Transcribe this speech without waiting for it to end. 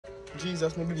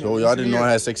Jesus, maybe. So y'all didn't know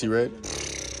I had sexy red?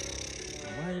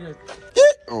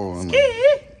 Oh,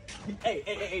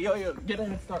 Hey, yo, get a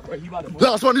head start, bro. He about to move.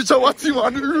 last one you show what you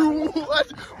want to do.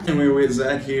 What? Anyway, with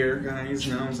Zach here, guys,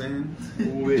 you know what I'm saying?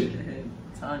 With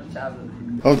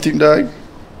I'm team dog.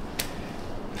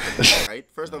 Right,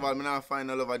 first of all, I'm not find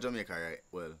no love at Jamaica, right?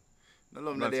 Well, no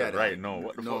love not there. Right, no.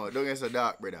 What the no, fuck? don't get so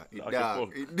dark, brother. It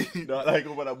dark. Not like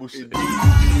over that bullshit. Get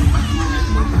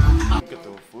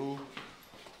the food.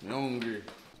 I'm hungry.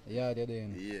 Yeah, they're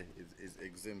doing. Yeah, it's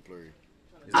exemplary.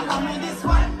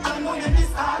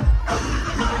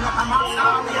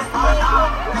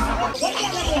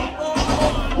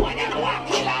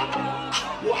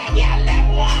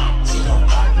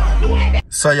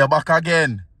 So you're back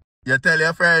again. You tell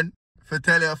your friend,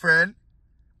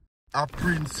 a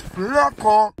Prince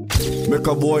Flacco. Make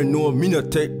a boy know me no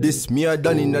take this. Me a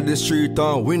done in the street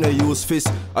and we no use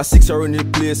fist. A 6 around the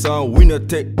place and we no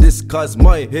take this. Cause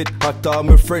my head hotter,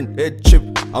 my friend head chip.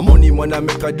 A money man I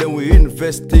make a then we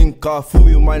invest in. Cause full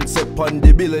your mindset on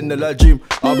the $1 billion dream.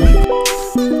 I big.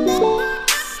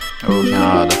 Oh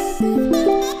God.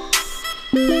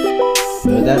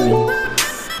 What that mean?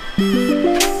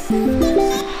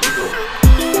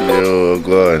 Yo,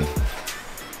 God.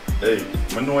 Hey,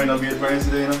 I know I not be at Friday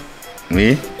today, no?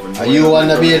 Me? Are you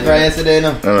wanna be it for yesterday,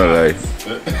 no? I don't lie.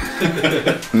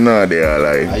 No, they are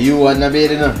lying. Are you wanna be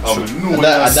it, no?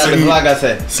 That's the vlogger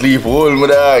say. Sleep hole, my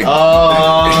dog.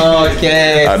 Oh,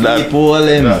 okay. Sleep hole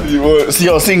him. See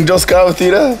how sing just come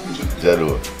through that?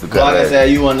 Jado. Vlogger say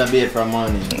you wanna be it from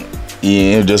morning.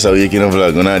 Yeah, just a week in a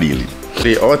vlog, gonna deal it.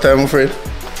 Hey, all time, my friend.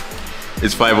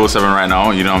 It's 5:07 right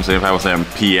now, you know what I'm saying? 5:07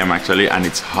 p.m. actually, and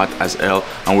it's hot as hell.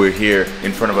 And we're here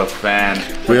in front of a fan.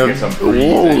 We have some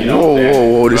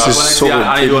whoa, this is so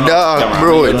dark,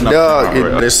 bro. It's dark.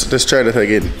 Let's try that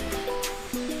again.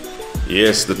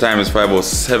 Yes, the time is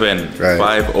 5:07, Right.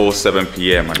 5:07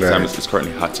 p.m. and the Right. time is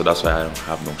currently hot, so that's why I don't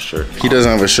have no shirt. He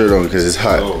doesn't have a shirt on because it's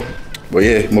hot. Oh. But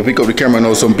yeah, I'm gonna pick up the camera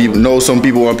now. Some people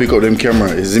want to pick up them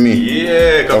camera. You see me?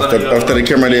 Yeah, After the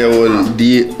camera there will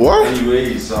what?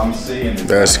 Anyway, so I'm saying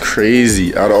That's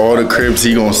crazy. Out of all the cribs,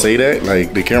 he gonna say that?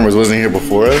 Like the cameras wasn't here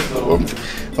before us.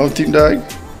 I'm team dog.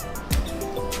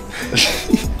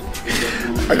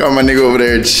 I got my nigga over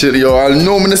there shit. Yo, I'll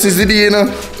know me this is the day, you know.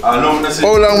 I know this is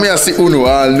How long me I see Uno?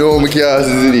 I'll know me can't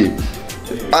see the day.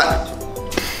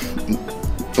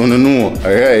 Uno know,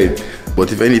 alright.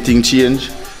 But if anything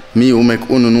change, me will make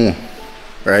Uno know.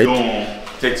 Right? Don't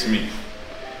text me.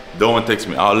 Don't text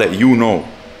me. I'll let you know.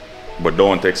 But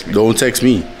don't text me. Don't text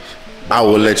me. I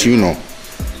will let you know.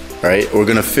 Right? We're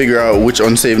gonna figure out which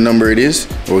unsaved number it is.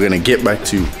 We're gonna get back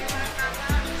to you.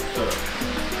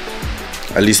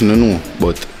 At least no know,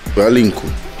 but we're link.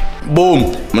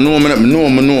 Boom! I know.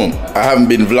 I haven't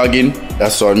been vlogging,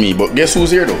 that's on me. But guess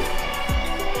who's here though?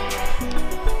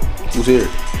 Who's here?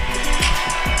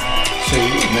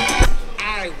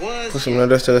 Push him,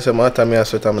 just tell us about time I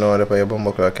sweat, I'm not want to put your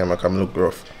bumbo clock camera, come look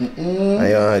rough. And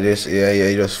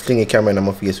you just fling a camera in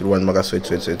my face with one mega sweat.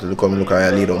 Look how I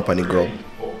lay down on the ground.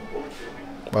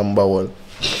 Bamba wall.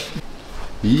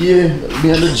 Yeah,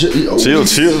 behind the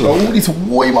Chill. Oh, this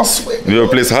way my sweat. Your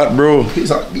place hot, bro. It's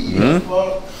hot.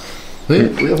 Hey,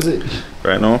 what you have to say?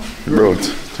 Right now, bro,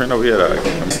 turn over here, dog.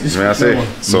 May I say?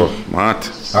 So, I'm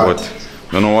hot. But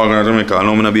I don't know what I'm gonna Jamaica. I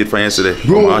know I'm gonna be it from yesterday.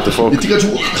 Bro, I'm hot to fuck. you think I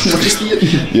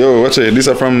should Yo, watch it. These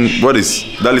are from, what is?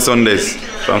 Dali Sundays.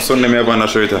 From Sunday, me I go on a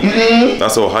shirt.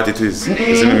 That's how hot it is.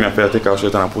 You see me, I feel take out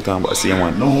shirt and I put on, but I see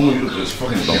one. No, you look just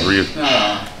fucking Don't real.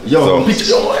 Yo, So, picture.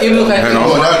 Yo, You look like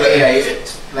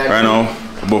right now,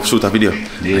 about shoot a video.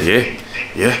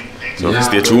 Yeah. So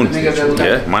stay tuned.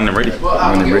 Yeah, man, I'm ready.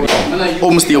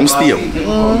 I'm still.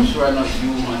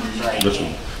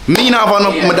 Me not have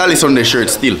enough medallion Sunday shirt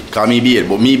still. Cause me beard,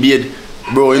 but me beard,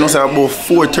 bro, you know say about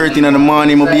 4:30 in the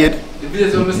morning my beard.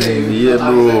 Yeah,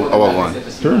 bro. Our one.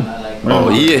 Sure. Oh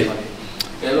yeah.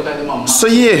 So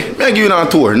yeah, me I give you a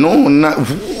tour. No, not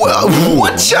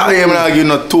what y'all here? Me I give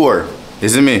you a tour. You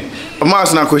see me? I'm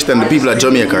asking a question. The people at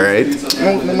Jamaica, right?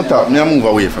 Let me talk. Me I move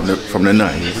away from the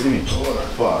night. You see me?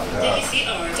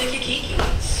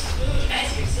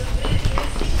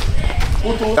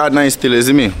 That night still, you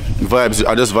see me? Vybz,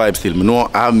 I just vibe still. No,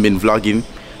 I haven't been vlogging,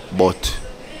 but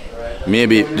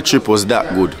maybe the trip was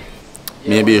that good.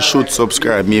 Maybe you should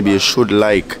subscribe, maybe you should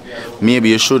like, maybe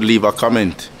you should leave a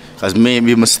comment. Cause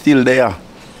maybe I'm still there.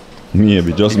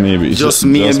 Maybe, just maybe. Just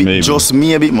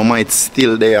maybe, my mind's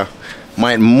still there.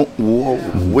 Wait,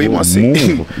 my say.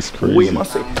 It's crazy. Wait, my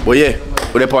say. But yeah,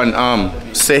 we're upon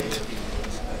set,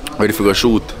 ready for go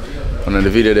shoot. On the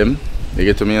video them, they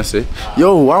get to me and say,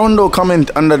 yo, why don't you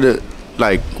comment under the,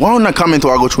 like, why don't you comment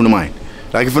or I go through the mind?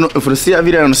 Like if you see a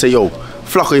video and say, yo,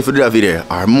 Flacco if you do that video,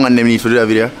 or man them need to do that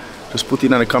video, just put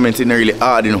it in the comments, it's not really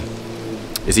hard, you know.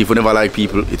 You see, if you never like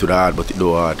people, it would hard, but it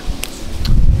do hard.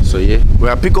 So yeah, we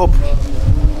are pick up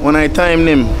when I time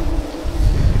them.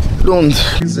 Don't.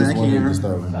 Zach here.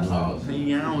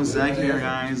 Yeah, Zach here,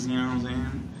 guys. You know what I'm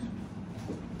saying?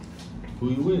 Who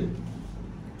you with?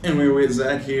 And we're with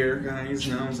Zach here, guys.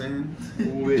 You know what I'm saying? Who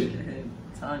with?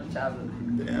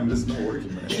 Damn, this is not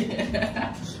working, man.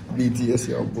 BTS,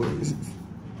 y'all boys.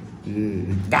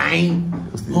 Yeah. Dang!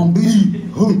 Humbly!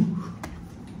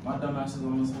 My dumb ass is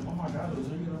almost like, oh my god, those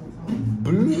drinking all the time.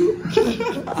 Blue.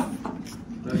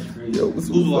 That's crazy. Yo, what's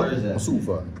Whose water is that? What's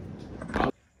Ufa?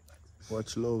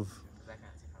 Watch love.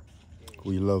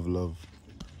 We love love.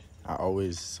 I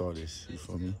always saw this, you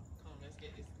feel me?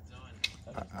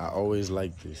 I always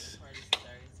like this.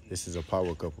 This is a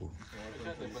power couple.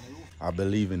 I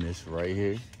believe in this right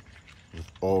here with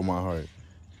all my heart.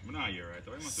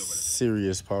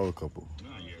 Serious power couple.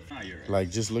 Like,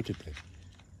 just look at that.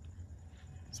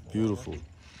 It's beautiful.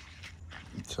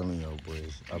 I'm telling y'all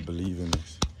boys, I believe in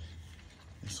this.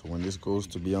 So when this goes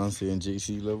to Beyonce and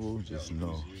JC level, just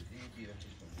know.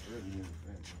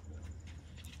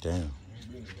 Damn.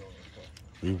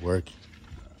 We working.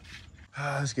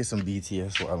 Let's get some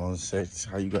BTS while on set.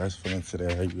 How you guys feeling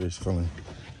today? How you guys feeling?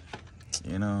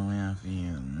 You know, man, I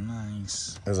feel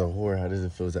nice. As a whore, how does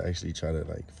it feel to actually try to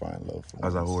like find love?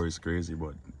 As a whore, it's crazy,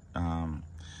 but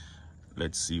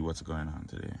let's see what's going on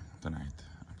tonight,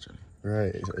 actually.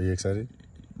 Right. Are you excited?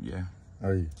 Yeah.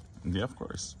 Are you? Yeah, of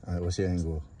course. What's your end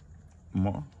goal?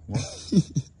 More? What?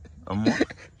 More?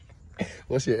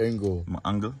 What's your end goal? My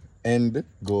angle? End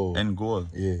goal. End goal?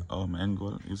 Yeah. Oh, my end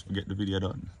goal is to get the video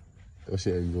done. What's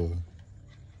your end goal?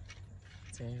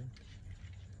 Same.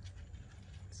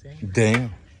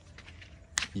 Damn.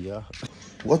 Yeah.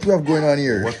 What we have going on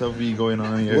here? What have we going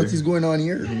on here? What is going on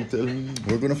here? You tell me.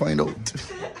 We're gonna find out.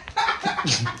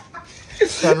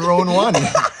 And round one.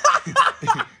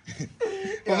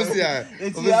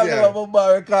 It's the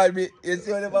bomba record me. It's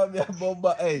the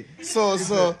bomba. Hey. So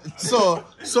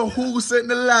who sent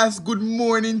the last good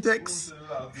morning text?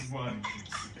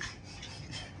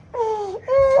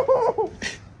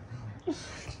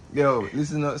 Yo,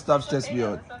 listen up. Stop stressing me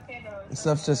out.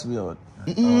 Stop stressing me out.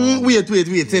 Wait.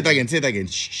 Say it again.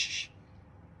 Shh.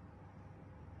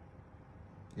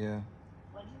 Yeah.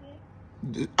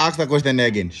 Ask that question there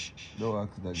again. Shh. Don't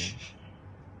ask that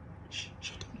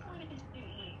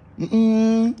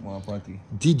again. One party.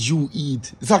 Did you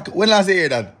eat? Zach, when last you hear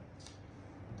that?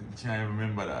 Can't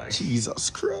remember that. Jesus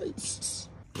Christ.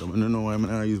 I don't know why I'm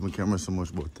not use my camera so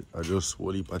much, but I just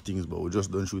whole heap of things. But we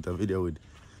just don't shoot a video with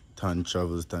Tan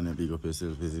Travels, Tan and Big Up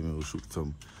Yourself. We'll shoot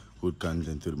some good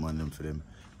content to the man them for them.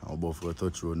 I'm about for a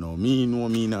touch road now. Me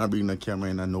not bring the camera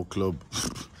in a no club.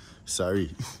 Sorry.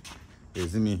 You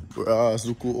see me?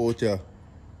 Look who out here.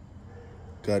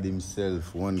 God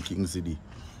himself, one King City.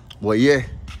 But yeah,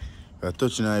 we're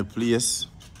touching a place.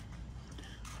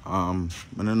 I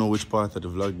don't know which part of the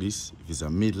vlog this. If it's a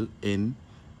middle, end,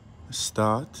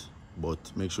 start.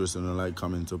 But make sure you like,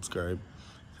 comment, subscribe.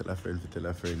 Tell a friend, tell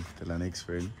a next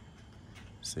friend.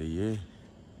 Say yeah.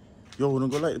 Yo, we don't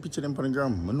go like the picture them on the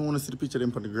gram. I don't want to see the picture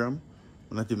them on the gram.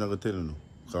 I'm not even going to tell you no.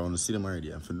 Because I want to see them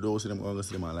already. And for those see them, I'm going to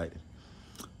see them I like them.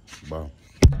 Bow.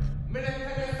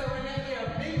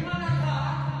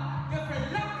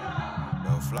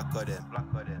 Yo, Flacco them.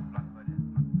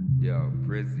 Yo,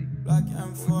 Brizzy. Black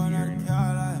M4 on the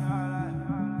car like.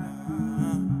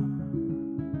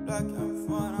 Black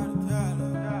M4 on the car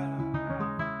like.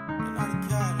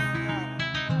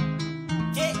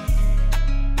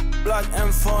 Black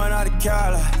M4 on the car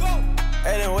like.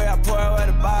 Anyway, I pour away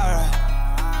the bar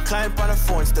right. Climb on the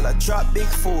phone, still I drop big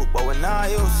food. But when I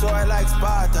use so I like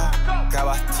Sparta. Grab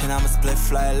a 10, I'ma split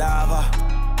fly lava.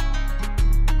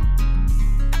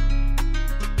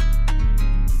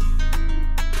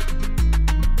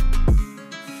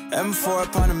 M4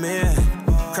 upon the man,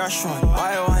 crash one,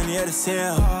 buy one, yeah the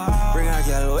same. Bring out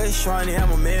yellow, it's one, yeah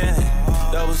my man.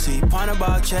 Double C, pon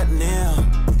about chatting him.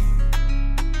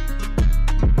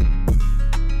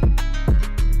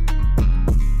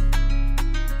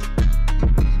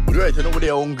 Right, you know what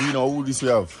they're hungry now, who this we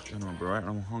have? You know, bro, right?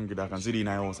 I'm hungry. I can see the in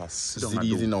the house. I sit down and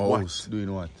CD's do in the what? house,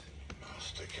 doing what?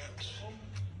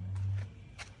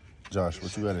 Josh,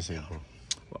 what you gotta say, bro?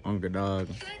 Hungry dog,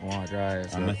 I want to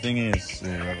drive. And the thing is,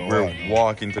 Yeah, we're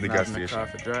walking to the gas station. Car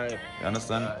for drive. You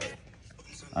understand?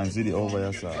 And see the over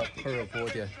yourself.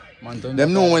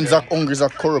 Them know when Zach hungry,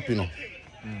 Zach corrupt, you know.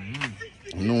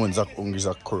 No when Zach hungry,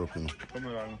 Zach corrupt, you know.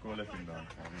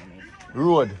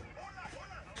 Road.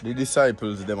 The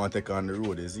disciples, them are take on the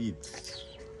road, they see it.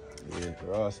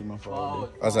 Yeah, see my father.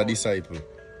 As a disciple.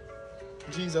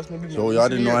 Jesus, maybe. So y'all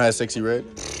didn't know I had sexy red?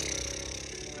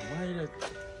 Why that?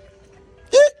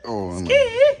 Oh, man.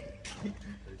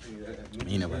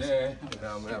 Me never.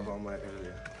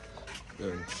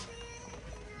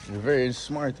 You're very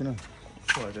smart, you know.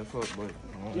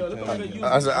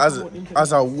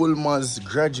 As a Woolman's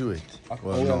graduate.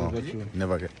 Well, no,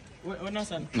 never get. What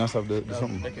Nasan? Nas of the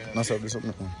something. Nas of the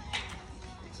something.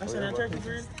 Nasan at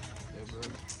 33?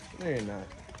 No, you're not.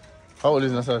 How old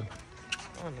is Nasar?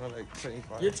 I don't know, like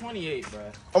 25. You're 28,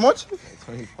 bro. How much?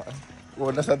 25.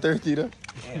 Well, that's at 30, though.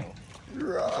 Damn. I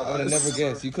would have never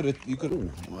guessed. You could have.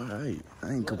 Alright,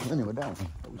 I ain't complaining with that one.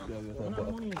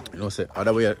 You know, say,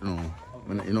 other way, no.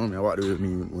 You know me, I walk the way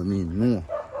with me, no.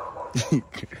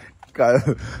 Because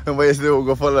when you say,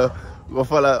 go follow,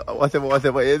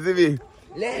 whatever, you see me?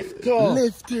 Left turn.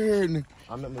 Left turn.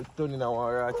 I'm not turning out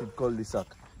one right cul-de-sac.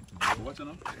 What's your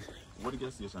name? What the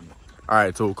gas station?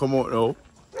 Alright, so come out now.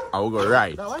 I will go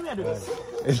right. Now, why me I do this?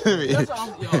 You see me?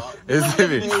 You see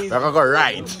me? I can go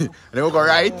right. And then we go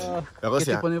right. I go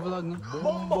say,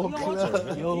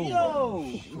 Yo!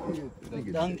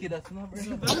 Donkey, that's not bro.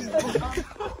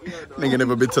 nigga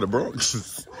never been to the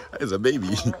Bronx. He's a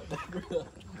baby.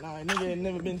 Nah, I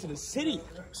never been to the city.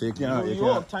 So you can't. New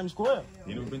York, Times Square.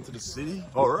 You never been to the city?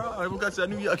 Alright, I got to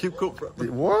New York, keep cool, bro.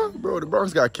 What? Bro, the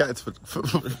Bronx got cats for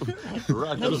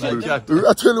Rat, that looks like cat.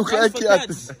 Rat will look like cat.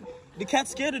 The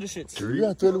cat's scared of the shit.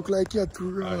 Rat will look like cat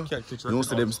too. Cat takes You know,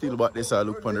 see them still about this, I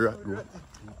look upon the rat, bro.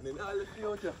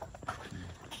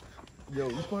 Yo,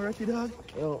 you want Ratty dog?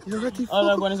 Yo, You Ratty? All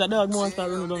I'm going is a dog monster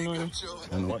running down now.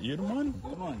 What, you the man?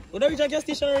 What are you at gas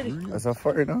station already? That's a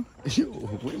foreigner. Yo,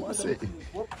 what am I saying?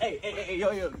 Hey,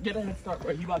 yo, get a head start,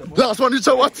 bro. He about to Last one, you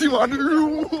saw what team on the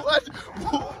what?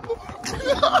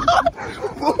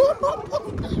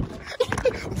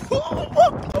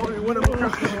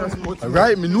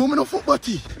 Alright, me know me no football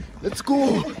team. Let's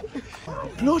go.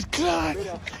 Blood clot.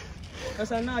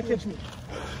 That's how now catch me.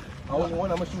 I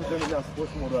want to shoot them in that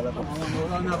sports mode.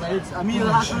 No, but it's I mean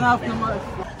last and after man.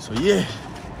 So yeah.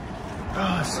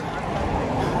 Gosh.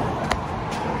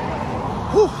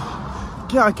 Whew.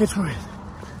 Can't catch me.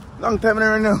 Long time in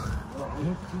there right now.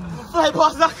 Fly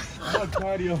past that.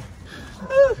 Cardio.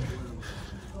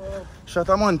 Shut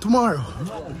up man, tomorrow.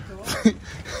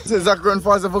 Says Zach run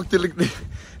fast as fuck till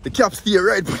the cap stay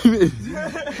right by me.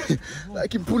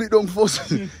 Like him pull it down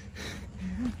first.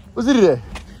 What's it there?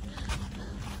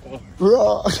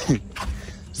 Raw.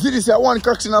 See this here, one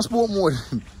cracks in a sport mode.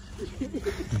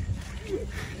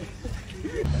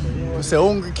 I say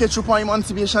hungry ketchup on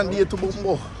emancipation day to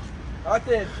Bumbo.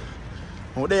 Atted.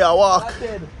 Oh, they are walk.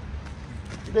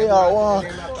 They are walk.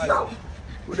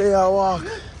 They are walk.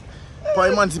 For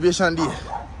emancipation day.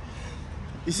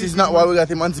 This is not why we got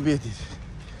emancipated.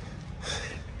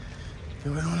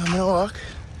 You don't know walk?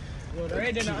 Not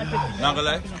gonna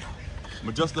lie,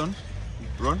 I'm just done.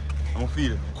 Run. I'm gonna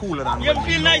feel cooler than You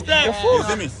feel nice there? You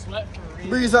see me?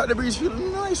 Breeze out the breeze feel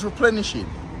nice, replenishing.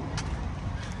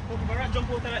 Jump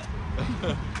out of it.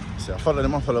 See, I follow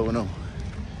them, I follow now.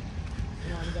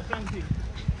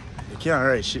 You can't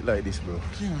write shit like this, bro.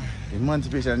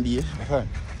 Emancipation day.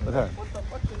 What time?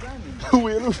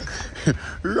 Wait, look.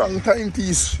 Wrong time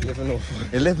piece.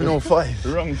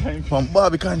 11:05. Wrong time. From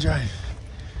Barbican Drive.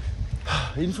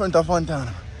 In front of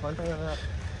Fontana.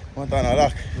 Fontana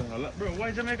Lock. Bro,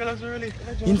 why Jamaica look so early?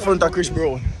 In front of Chris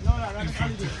Brown.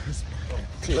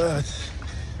 Clad.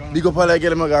 Big up all I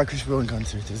get him a Chris Brown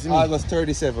concert. You see me? August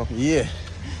 37. Yeah.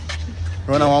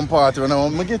 Run on one part, run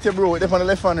on one. Get your bro, they're on the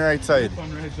left and right side.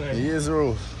 Yes,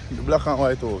 bro. The black and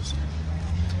white house.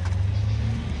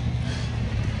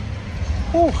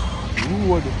 Oh,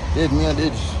 Lord. Dead, me and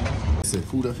dead. Say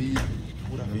food of feed.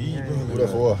 Food of feed, bro. Food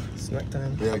of what? Snack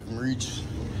time. Yeah, I can reach.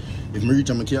 If I reach,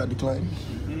 I'm going to decline.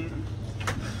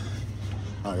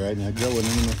 Alright, now grab one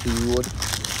in the free road.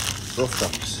 Rough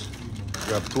tops.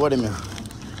 Grab two of them here.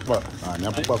 But,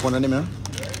 now put back one of them here.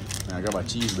 And I grab a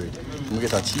cheese bread. I'm going to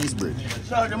get a cheese bread.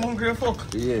 Sorry, I'm hungry as fuck.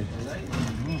 Yeah.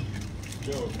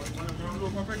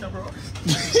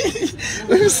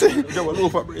 What you say? Grab a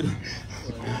loaf of bread.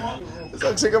 It's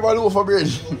like grab a loaf of bread.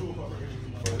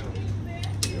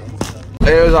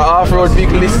 Hey, it was an off-road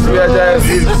vehicle. This is where I drive.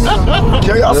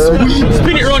 Carry a sweet.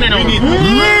 Spin it round and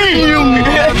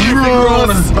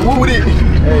What would it?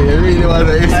 Hey, you really want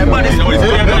to You know what it's doing?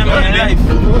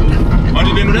 What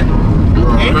did they do that?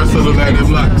 That's the guy in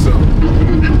black, so.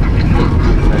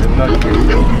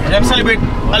 Them celebrate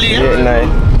Ali, yeah? Yeah, night.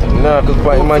 No, because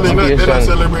for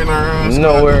emancipation.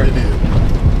 Nowhere.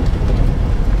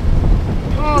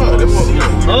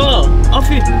 Oh,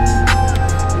 off it. I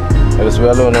just we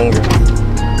alone hungry.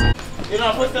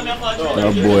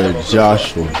 That boy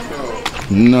Joshua.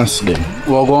 Nuts them.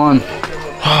 What go on?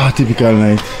 Ah, typical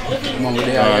night.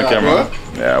 Camera.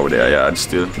 Yeah, we're there, yeah,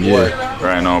 still. Yeah.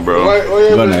 Right now, bro.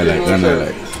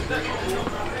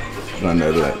 Gun I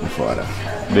like my father.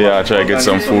 Yeah, try to get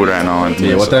some food right now. And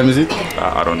Yeah, what time is it?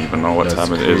 I don't even know what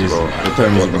time it is, bro. What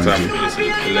time is it, man?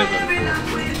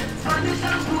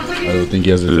 I don't think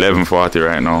he has it. 11:40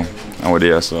 right now. And we're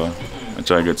there, so I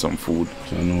try to get some food.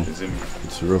 I know.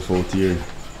 It's rough out here.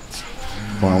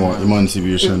 I want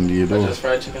emancipation, you know. Just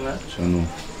fried chicken, man. I know.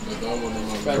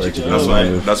 Fried chicken.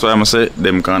 That's why I'm gonna say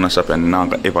them kind of shop and now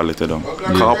got evaluated down.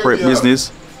 Corporate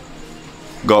business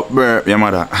got burp, your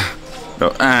mother.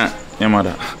 Your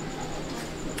mother.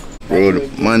 Bro, the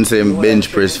man saying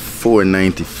bench press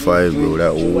 495, bro.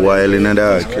 That wild in the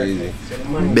dog. Crazy.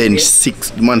 Bench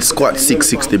 6, man squat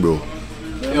 660, bro.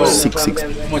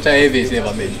 660. How much I heavy is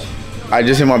ever bench? I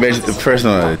just hit my bench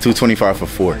personal 225 for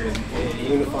 4.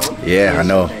 Yeah, I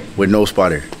know. With no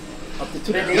spotter.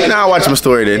 Now watch my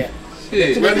story then.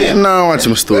 Now watch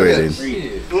my story then.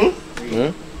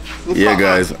 Yeah,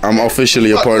 guys, I'm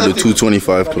officially a part of the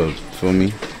 225 club. Feel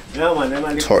me?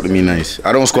 Talk to me nice.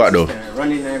 I don't squat though.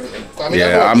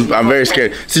 Yeah, I'm very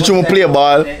scared. Since you play a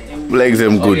ball, legs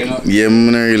them good. Yeah, I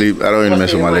don't really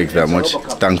mess with my legs that much.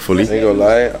 Thankfully. I ain't gonna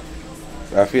lie.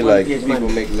 I feel like people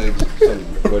make legs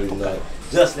somebody's not.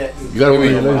 Just that. You gotta wear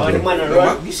your legs,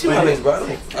 bro. You see my legs, bro?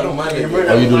 I don't mind it.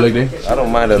 Oh, you do like that? I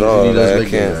don't mind at all. He does I like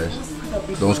can't. that,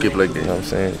 guys. Don't skip like You know that. what I'm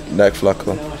saying? Dak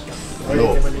Flacco.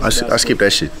 No, I skip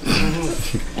that shit.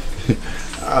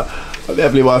 I've been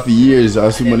playing ball for years. I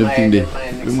see money thing there.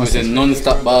 It's a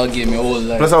non-stop ball game your whole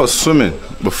life. Plus I was swimming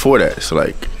before that, so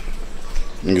like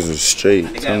niggas was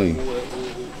straight. Telling you.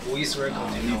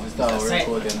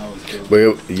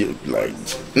 But like,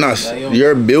 nah,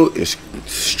 your build is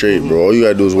straight, bro. All you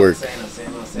gotta do is work.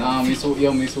 Nah, me used to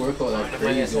work out like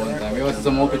crazy one time. You see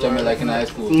some more picture of me like in high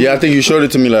school. Yeah, I think you showed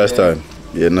it to me last time.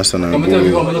 Yeah, that's not Come tell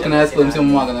me when I look in high school, I'm saying,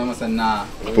 and I say, nah.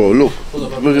 Bro, look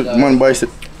at man bicep.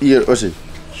 Yeah, Ochi.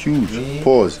 Huge.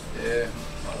 Pause. Yeah,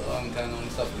 a long time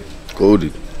non-stop.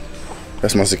 Golded.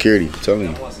 That's my security. I'm telling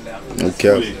you. No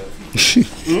cap.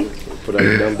 Put on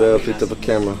the dumbbell, picked up a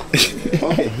camera.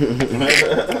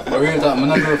 But real talk, I'm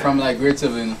not girl from like grade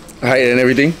 7. Height and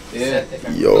everything. Yeah.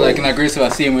 Yo. Like in a grade 7,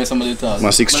 I see him with somebody tall. My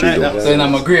 6'3" though. So in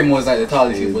my grade, most like the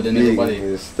tallest people, but then everybody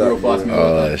grew past me.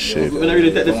 Oh shit.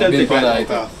 Been part of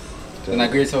it. In a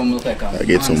grade 7, look like I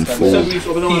get some food.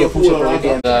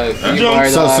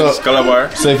 Calabar.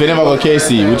 So if you never go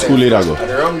KC, which school did I go?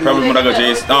 Probably gonna go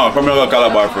JS. No, probably gonna go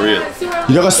Calabar for real.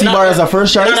 You don't go C-Bar as a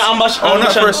first choice? Oh, not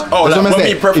first. Oh, That's what like, I when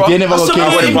say. me prefer. If you never go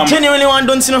KC, genuinely want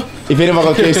done, you know. if you never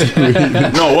go KC,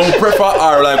 No, when me prefer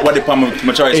are like what the palm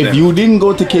my choice if then. you didn't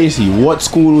go to KC, what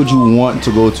school would you want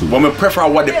to go to? When me prefer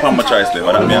what the palm my choice then.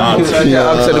 What I mean, answer. Yeah,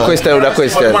 answer the question with a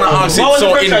question. I wanna answer it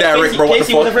so indirect, bro. What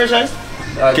the fuck?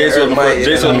 Case was my first,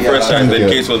 JC was my first time, then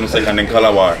Case was my second, then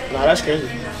Calabar. Nah, that's crazy.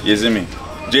 You see me?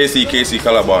 JC, KC,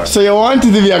 Calabar. So you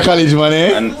wanted to be a college man,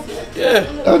 eh? And yeah,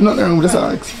 There's nothing wrong with this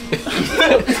ask. I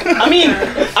mean,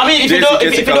 if you don't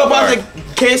pass the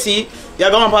KC, you're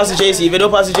going to pass the JC. If you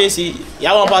don't pass the JC,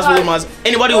 you're going to pass the Wilmers.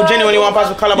 Anybody who genuinely want to pass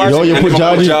the Calabar? Yo, you put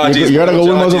Georges. You're gonna go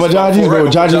Wilmers over Georges, bro.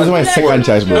 Georges was my second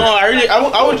choice, bro. No, I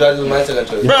would. Judge was my second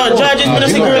choice. Bro, Georges been a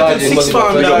cigarette 6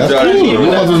 farm, dog. That's cool.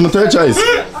 Wilmers was my third choice.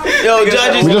 Yo,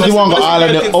 Georges. We just didn't want to go all of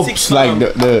the ups, like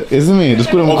the isn't me? The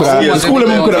school them could have,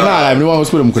 nah, like the one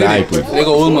school them could have hype with. They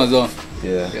go Wilmers, though.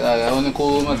 Yeah. I want to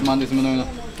call Wilmers, man, this man.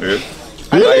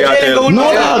 No, every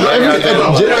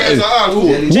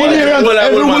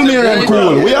Wilmerian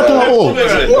cool. We are talking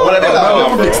about.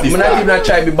 I'm not even not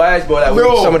trying to be biased, but like, we're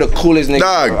some of the coolest niggas,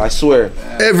 Dog. bro, I swear.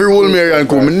 Every Wolmerian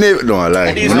cool. Me never, no, I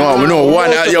lie. We know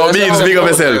one. Yo, Beans, big of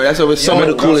yourself. That's what we're some of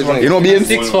the coolest niggas. You know Beans?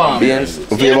 6 farm. Beans.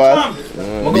 You play ball?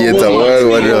 Beans are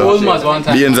Wilmers one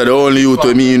time. Beans are the only youth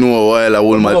to me you know a while at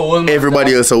Wolmers.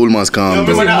 Everybody else at Wolmers come.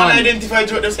 When I identify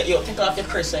Joe, they say, yo, take off your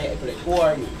Chris. Who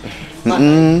are you?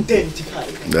 Identify.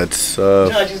 That's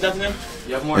Georges, that's him.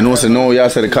 you know, so no, y'all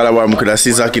said the Calabar, I could have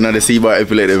seen Zaki in the C-Bar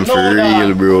epilate them for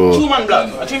real, bro. 2 man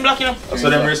black. A 2 black, you know. So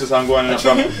them braces I'm going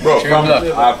from, bro,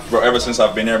 ever since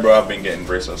I've been here, bro, I've been getting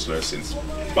braces slurs since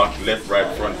back, left, right,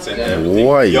 front, center, everything.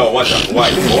 Why? Yo, watch out,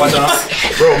 why? Watch out.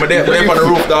 Bro, my dad on the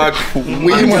roof, dog.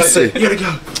 What you must say?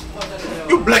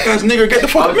 You black ass nigga, get the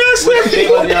fuck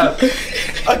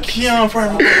I can't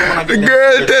find The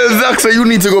girl tells Zach, so you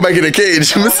need to go back in the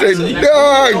cage. I said,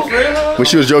 dog. But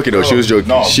she was joking though, she was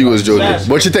joking. She was joking.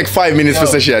 But she take 5 minutes for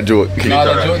say she had joke. No,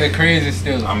 the joke, they're crazy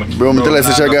still. Bro, me tell her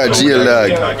say she got jail,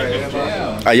 dog.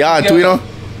 A yard too, you know?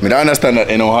 I don't understand that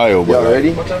in Ohio, but Y'all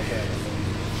ready?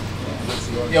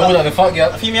 Yo, what the fuck,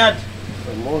 yeah? Female.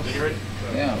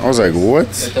 I was like, what?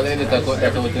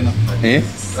 Eh?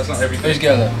 That's not everything. Which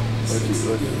girl?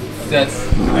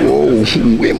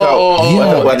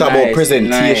 Whoa. What about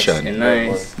presentation?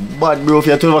 Nice. Bad bro, if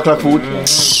you're 12 o'clock food.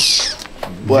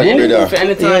 Bad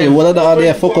brother. Yeah, what are the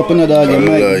other fuck up in the dog?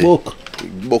 Mic book.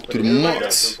 Book to the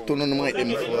max. Turn on the mic them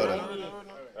before.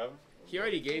 He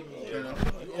already gave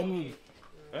me.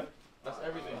 Huh? That's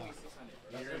everything.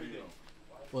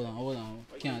 Hold on.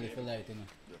 Can't lift the light, you know.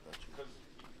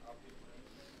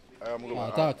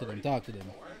 Talk to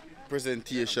them.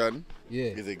 Presentation. Yeah.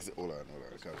 Is hold on.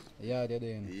 Yeah, they're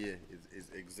doing. Yeah, it's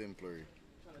exemplary.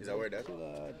 Is that word that?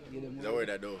 Is that word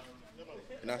that though?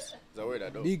 Nas, is that word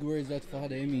that though? Big words that for how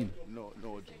they mean. No.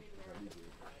 Don't.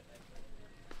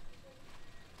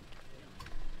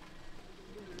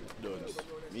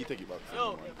 Me take it back.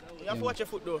 Yo, you have to watch your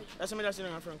foot though. That's something that's in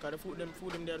our front car. The food them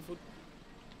there, the food.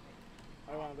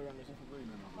 I want to run this.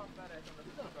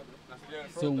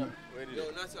 So,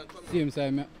 same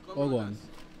side, man. Oh, go on.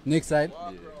 Next side? Yeah.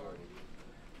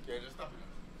 Okay, just stop it.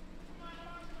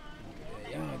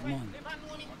 Yeah, man.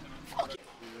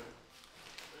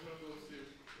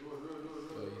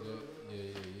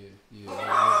 Yeah.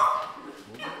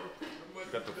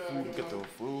 Get the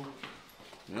food.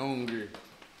 I'm hungry.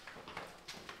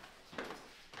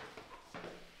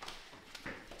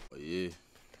 Oh yeah,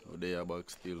 oh they are back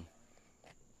still.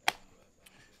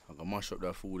 I can mash up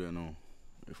that food there now.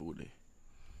 The food there.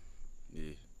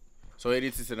 Yeah. So I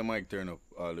did see the mic turn up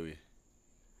all the way.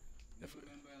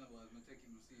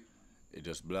 It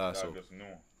just blasts up.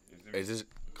 It's just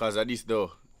cause of this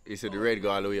though. It said the red go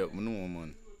all the way up. I know,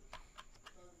 man.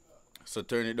 So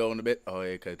turn it down a bit. Oh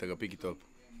yeah, cause I can pick it up.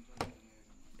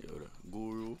 Yo, the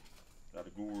guru. Got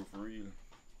the guru for real.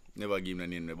 Never give him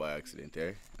the name by accident,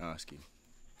 eh? Ask him.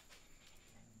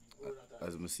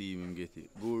 As I see him get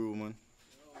it. Guru, man.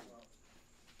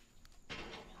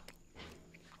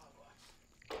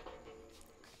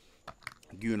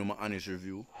 Giving him an honest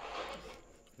review.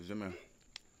 You see me?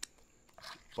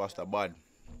 Pasta bad.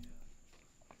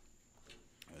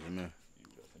 You see me?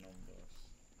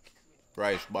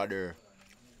 Rice butter.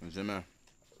 You see me?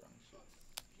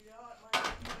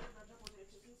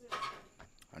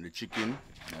 And the chicken.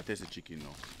 I taste the chicken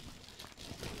now.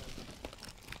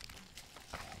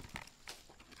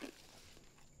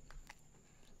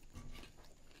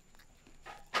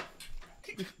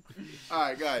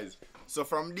 Alright guys, so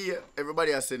from there,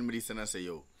 everybody has sent me this and I say,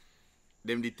 yo,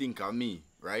 them they think of me,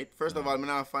 right? First of all, I'm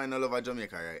not find no love of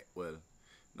Jamaica, right? Well,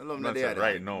 no love not there.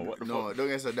 Right, no, what the no, fuck? don't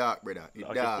get so dark, brother.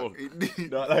 It dark.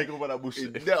 Not like over that bush.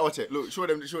 Watch it, look, show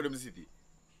them the city.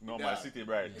 No, my city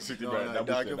bright. City No, bright, that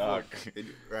dark bush and dark.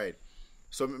 Right.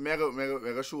 So me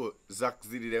go show Zach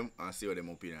Ziddy them and see what them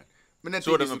opinion.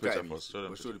 Show them the picture first. Show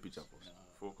the picture first.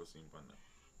 Focusing on that.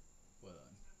 Well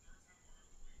done.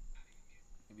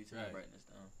 Maybe turn the brightness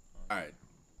down. Alright.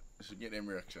 I should get them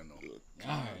reaction now.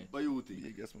 Alright. What you think?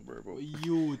 You guess my bro. What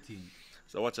you think?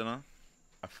 So watch now.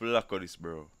 I feel like this,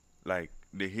 bro. Like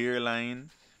the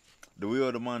hairline, the way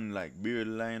of the man like beard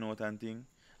line out and thing,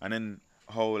 and then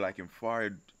how like him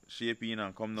forehead shaping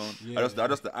and come down. Yeah. I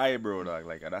just the eyebrow, dog.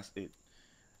 Like that's it.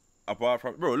 Apart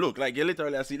from bro, look like you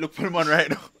literally I see look for the man right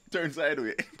now. Turn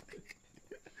sideways.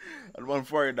 And one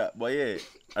forehead that, but yeah,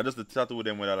 I just the tattoo with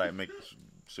them where I like make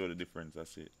show the difference.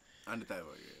 That's it. And the type of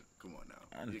girl. Come on now.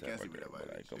 And You the can't type see of me that girl, bad.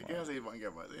 but, like, come You on. can't say if I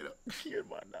get bad. Say that. Yeah,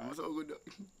 man, nah. I'm so good though.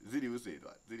 Ziddy will say it,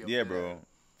 what? Ziddy Yeah, bro.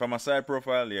 From a side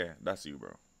profile, yeah, that's you,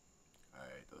 bro.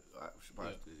 Alright, we should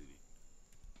pass to Ziddy.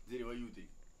 Ziddy, what do you think?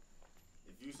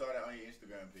 If you saw that on your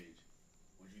Instagram page,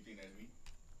 would you think that's me?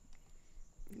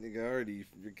 Nigga, I already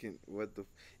freaking what the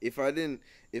if I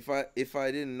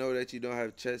didn't know that you don't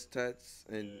have chest tats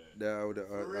and that I would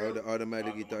have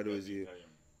automatically thought it was you.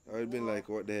 I would have been like,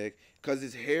 what the heck? Cause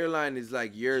his hairline is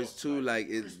like yours too. Like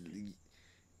it's,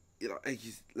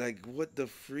 like what the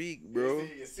freak, bro?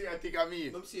 You see, I think I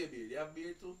mean. Let me see a beard. You have a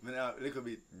beard too? Man, a little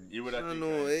bit. You would I have don't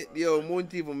know. Yo,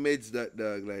 won't even meds that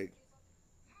dog.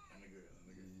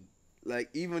 Like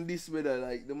even this weather,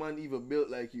 like the man even built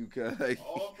like you can. Like,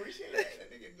 Oh, appreciate that.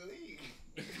 That nigga in the league.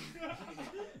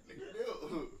 Nigga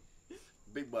built.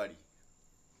 Big body.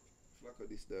 flock of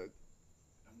this dog.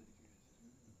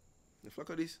 The flock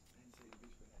of this.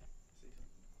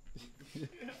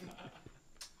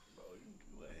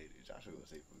 Joshua gonna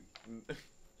say for me.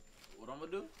 What I'm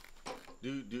gonna do?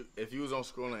 Do if you was on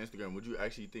scrolling on Instagram, would you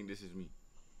actually think this is me?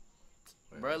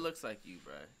 Bro, it looks like you,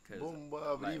 bro. Boom, boy,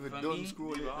 but like, even for don't me,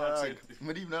 scroll it, even dog. ask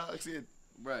But even ask it.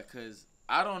 Bro, cause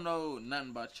I don't know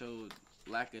nothing about your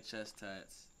lack of chest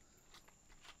tats.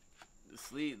 The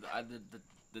sleeve,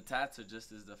 the tats are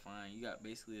just as defined. You got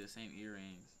basically the same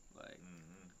earrings, like.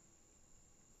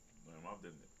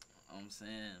 I'm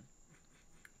saying.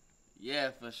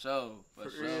 Yeah, for sure. For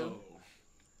sure. Real?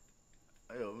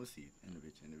 Yo, we'll see. In the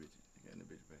bitch.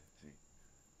 See.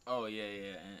 Oh,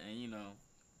 yeah. And you know,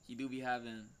 he do be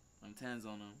having 10s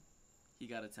on him. He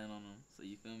got a 10 on him. So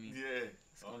you feel me? Yeah.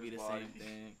 It's gonna be the same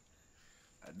thing.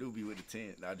 I do be with the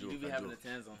 10. I You do be having the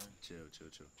 10s on him. Chill.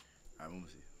 Alright, let me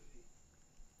see.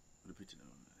 Put the picture down.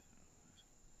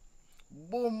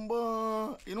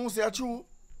 Bomba! You don't say a true?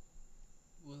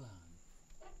 Hold on.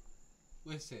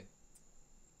 Where's it?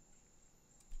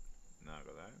 Nah,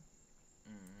 gonna lie.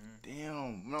 Damn,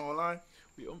 I'm not gonna lie.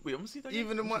 Wait, I'm gonna see that.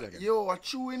 Even the man, yo, a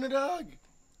chew in the dog.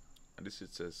 And this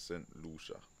shit says St.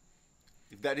 Lucia.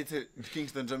 If that is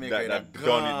Kingston, Jamaica, that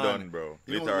done, bro.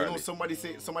 You know, somebody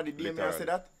DM me and say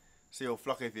that. Say, yo,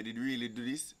 Flocker, if you did really do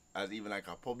this as even like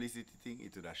a publicity thing,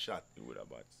 it would have shot. You would have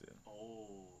bought it.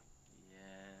 Oh,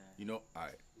 yeah. You know,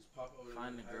 alright.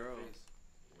 Find the girl.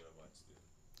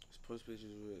 Just post pictures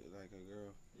with like a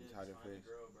girl. Just hide her face.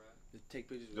 Just take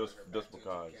pictures Just with her.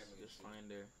 because. Just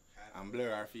find her. And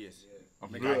blur our face. Yeah.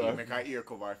 Make our ear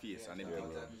cover our face and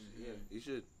everything. Yeah, you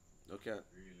should. No cap.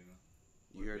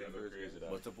 You heard it first.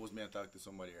 But suppose me and talk to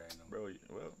somebody right now. Bro,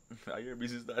 well, I hear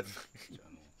business that.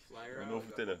 Fly her I out. know if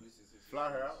you tell her. Fly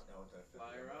her out.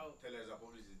 Fly her out. Tell her it's a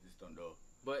publicity stunt though.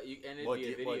 But it'd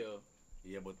be a video.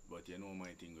 Yeah, but you know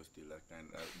my thing was still that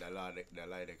kind the lie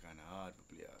they kind of hard to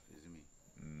play off, isn't me?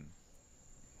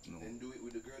 No. Then do it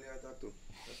with the girl you talk to.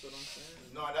 That's what I'm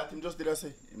saying. No, that him just did I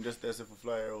say. Him just tell her for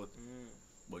fly her out.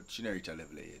 But she not reach a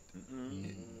level yet.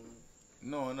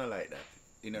 No, not like that.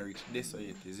 He not reach this or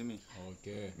yet, isn't me?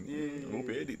 Okay. Yeah. I hope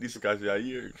you edit this because you're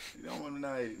here. You don't want to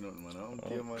not edit nothing, man. I don't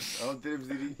care, man. I don't tell him,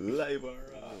 Ziddy. Live or raw.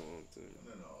 No, I don't tell him,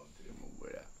 my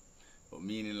boy. But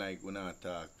meaning like when I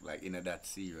talk, like in a that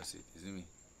serious, isn't me?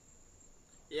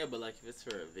 Yeah, but like if it's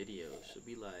for a video, it should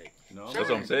be like. No, that's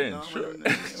what I'm saying. No, Sure.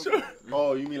 Sure.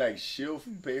 Oh, you mean like she'll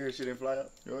pay her shit and fly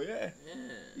out? Oh yeah.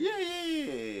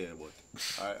 Yeah. But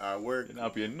I work. You're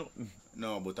not paying nothing.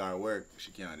 No, but our work,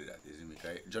 she can't do that, isn't me?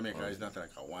 Jamaica is not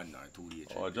like a 1 or 2 day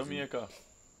trip. Oh, Jamaica.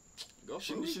 Go for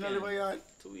She a not weekend. live by yard.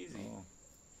 Too easy. Oh.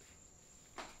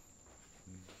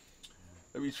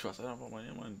 Let me trust. I don't know my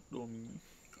name, man. Don't me.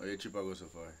 Oh, your trip I go so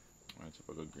far. My trip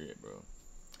I go great, bro.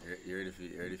 You ready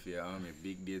for your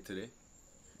big day today?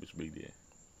 Which big day?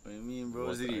 What do you mean, bro?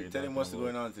 What are you Ziddy, tell him talking what's about?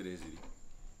 going on today, Ziddy.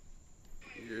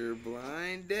 Your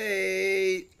blind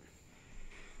date.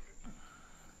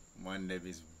 Mandem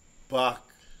is back.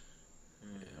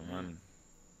 Yeah, man.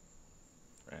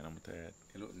 Right, I'm tired.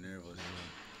 You look nervous.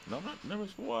 No, I'm not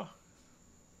nervous for what?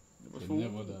 Nervous for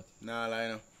Never what? that. Nah, lie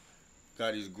no.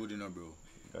 God is good, you know, bro.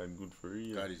 God good for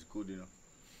real. God is good, you know.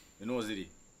 You know, Ziddy?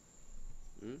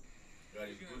 Hmm? God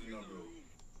is good, you know, bro.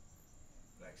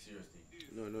 Like, seriously.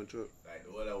 No joke. Like,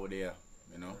 the whole over there,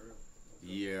 you know?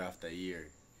 Year after year.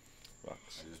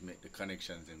 Facts. I just make the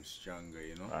connections them stronger,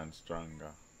 you know? And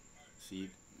stronger. See?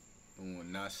 No,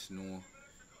 Nas, no.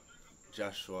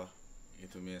 Joshua, you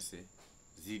know me say.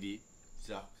 Ziddy,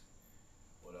 Zach.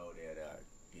 All out there, dog.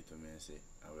 You know me say.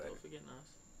 Don't forget Nas.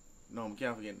 No, I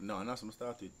can't forget. No, Nas, I'm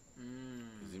started.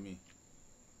 You see me?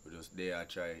 We just there, I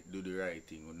try do the right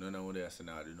thing. None of them say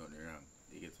now do nothing wrong.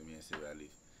 They get to me and say, well, I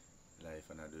live life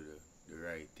and I do the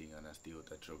right thing and I stay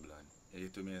out of trouble. And they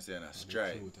get to me and say, and I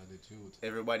strive. The truth.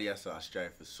 Everybody has to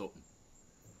strive for something.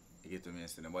 They get to me and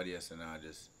say, nobody has to now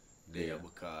just there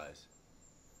because.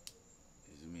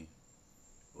 You see me?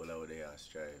 All out there I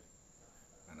strive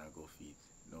and I go feet.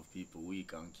 Enough people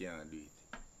weak and can't do it.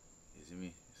 You see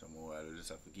me? Some more I just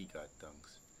have to kick out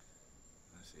thanks.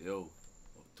 I say, yo,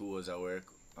 toes I work,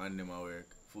 hand them I work,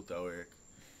 foot I work.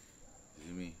 You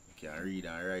see me? You can't read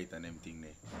and write and them thing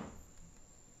there.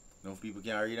 Enough people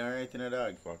can't read and write in a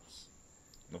dog. Facts.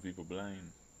 No people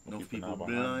blind. Enough people don't have a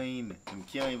blind. Them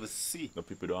can't even see. No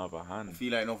people don't have a hand. I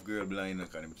feel like enough girl blind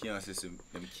because them can't see some.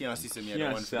 Them can't see me.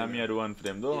 Can't say me the one for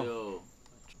them though. Yo.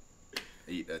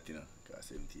 I eat that, you know. Because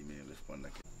 17 minutes left on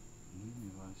that.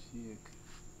 One shake.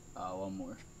 One more.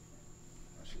 My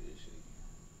shit is shaking.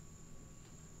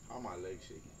 How my legs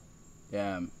shaking?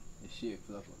 Yeah, it shake,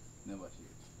 that one. Never shake.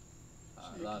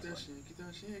 Last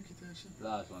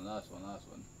one. Last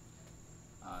one.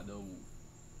 Don't move.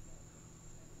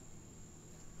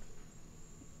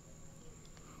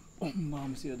 Oh,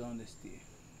 mom, see you down the stairs.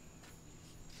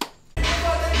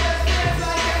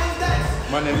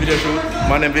 Man, them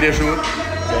video shoot.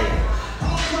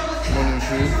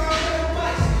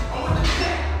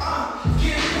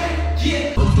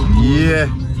 Yeah,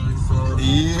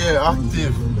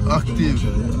 active.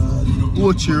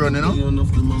 Ochi run, you know?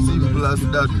 Simple as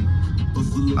that.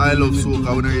 I love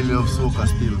soca, we don't really love soca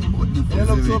still. You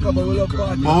love soca, but we love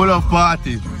party. But we love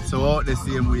party.